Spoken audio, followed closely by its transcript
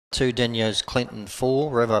2, Denio's Clinton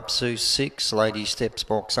 4, Rev Up Zeus 6, Lady Steps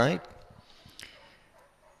box 8.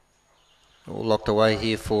 All locked away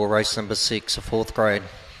here for race number 6, a 4th grade.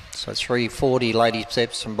 So 340 Lady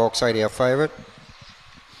Steps from box 8, our favourite.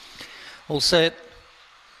 All set.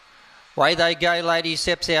 Way they go, Lady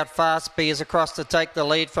Steps out fast. B is across to take the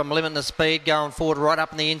lead from Limitless Speed, going forward right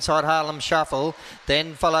up in the inside, Harlem Shuffle.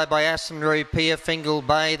 Then followed by Aston Rupiah, Fingal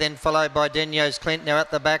Bay, then followed by Denio's Clint. Now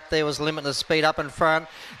at the back there was Limitless Speed up in front.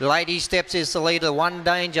 Lady Steps is the leader, one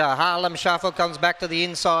danger. Harlem Shuffle comes back to the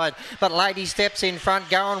inside, but Lady Steps in front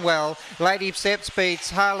going well. Lady Steps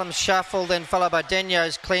beats Harlem Shuffle, then followed by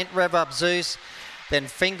Denio's Clint, Rev Up Zeus, then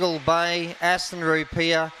Fingal Bay, Aston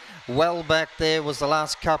Rupiah. Well back there was the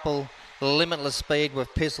last couple. Limitless Speed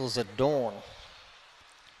with Pistols at Dawn.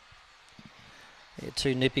 Yeah,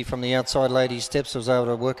 too nippy from the outside. Lady Steps was able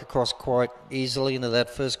to work across quite easily into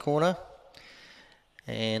that first corner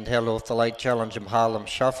and held off the late challenge of Harlem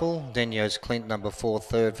Shuffle. Denio's Clint, number 4,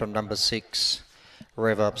 third from number 6,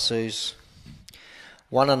 Rev Up Zeus.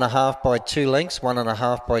 1.5 by 2 lengths,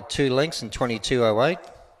 1.5 by 2 lengths and 22.08.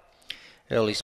 Early